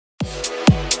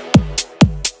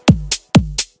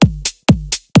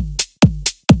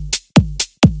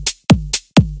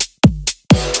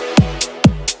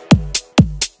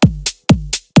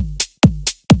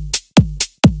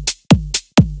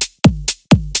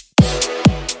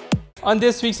On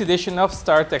this week's edition of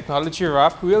Star Technology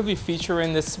Wrap, we'll be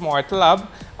featuring the Smart Lab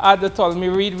at the Ptolemy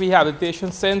Reed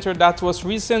Rehabilitation Center that was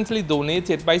recently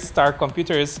donated by Star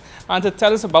Computers. And to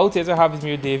tell us about it, I have with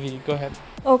me Davy. Go ahead.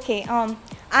 Okay,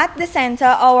 at the center,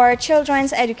 our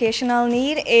children's educational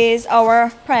need is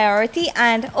our priority,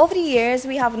 and over the years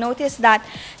we have noticed that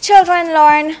children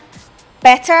learn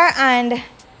better and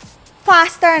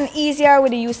faster and easier with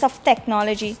the use of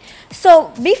technology.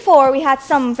 So before we had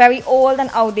some very old and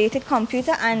outdated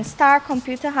computer, and Star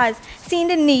Computer has seen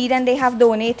the need and they have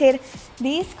donated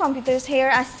these computers here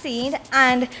as seen,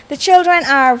 and the children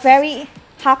are very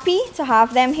happy to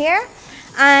have them here.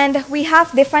 And we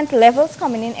have different levels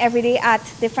coming in every day at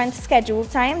different schedule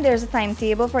time. There's a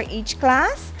timetable for each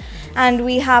class, and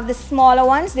we have the smaller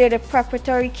ones. They're the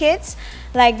preparatory kids,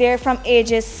 like they're from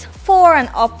ages 4 and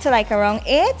up to like around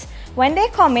 8. When they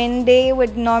come in, they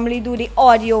would normally do the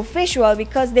audio visual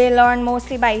because they learn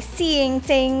mostly by seeing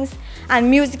things,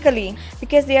 and musically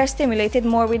because they are stimulated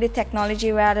more with the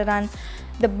technology rather than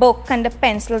the book and the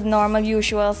pencil, normal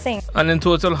usual thing. And in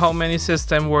total, how many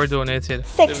systems were donated?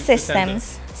 6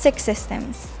 systems. 6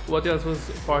 systems. What else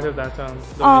was part of that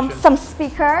donation? Some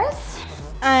speakers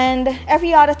and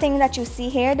every other thing that you see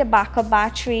here, the backup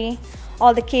battery,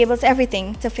 all the cables,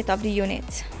 everything to fit up the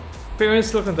unit.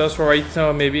 Parents looking at us right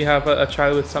now, maybe have a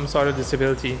child with some sort of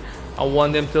disability. I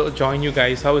want them to join you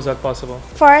guys. How is that possible?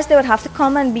 First, they would have to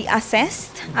come and be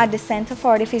assessed at the Center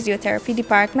for the Physiotherapy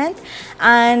Department,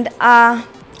 and a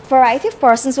variety of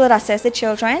persons would assess the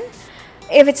children.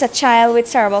 If it's a child with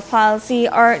cerebral palsy,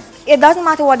 or it doesn't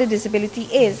matter what the disability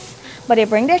is, but they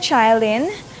bring their child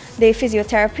in, the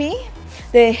physiotherapy,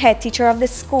 the head teacher of the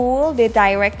school, the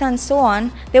director, and so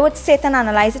on, they would sit and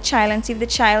analyze the child and see if the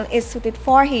child is suited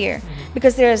for here.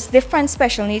 Because there's different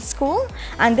special needs school,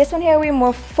 and this one here we're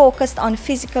more focused on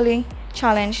physically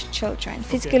challenged children,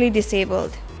 physically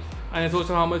disabled. And in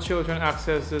total, how much children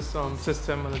access this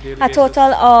system on a daily basis? A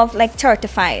total of like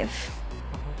 35.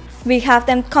 We have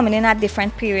them coming in at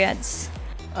different periods.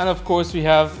 And of course, we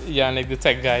have Yannick, the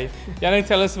tech guy.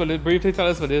 Yannick, briefly tell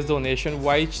us about this donation.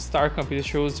 Why Star Computer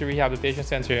chose the rehabilitation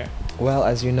center here? Well,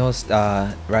 as you know,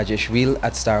 Rajesh, we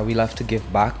at Star, we love to give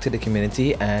back to the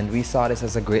community, and we saw this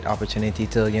as a great opportunity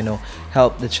to,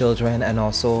 help the children and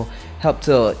also help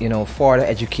to, further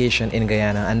education in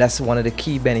Guyana. And that's one of the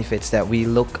key benefits that we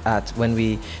look at when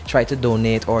we try to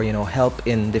donate or, help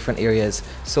in different areas.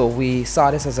 So we saw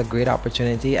this as a great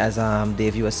opportunity, as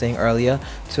Davey was saying earlier,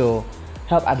 to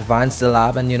help advance the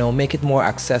lab and make it more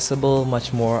accessible,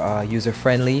 much more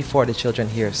user-friendly for the children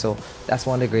here. So that's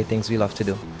one of the great things we love to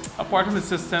do. Apart from the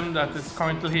system that is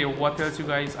currently here, what else you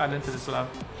guys add into this lab?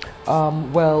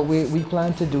 Well, we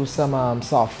plan to do some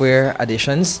software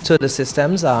additions to the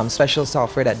systems, special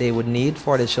software that they would need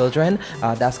for the children.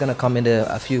 That's going to come in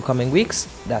a few coming weeks.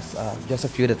 That's just a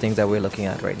few of the things that we're looking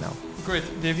at right now. Great.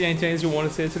 Davy, anything else you want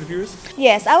to say to the viewers?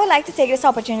 Yes, I would like to take this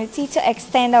opportunity to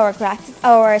extend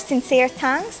our sincere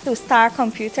thanks to Star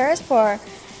Computers for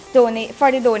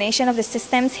the donation of the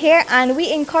systems here, and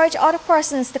we encourage other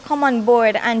persons to come on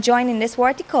board and join in this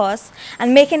worthy cause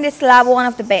and making this lab one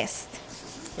of the best.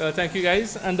 Well, thank you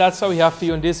guys, and that's all we have for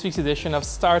you on this week's edition of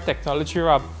Star Technology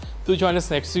Wrap. Do join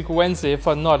us next week Wednesday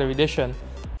for another edition.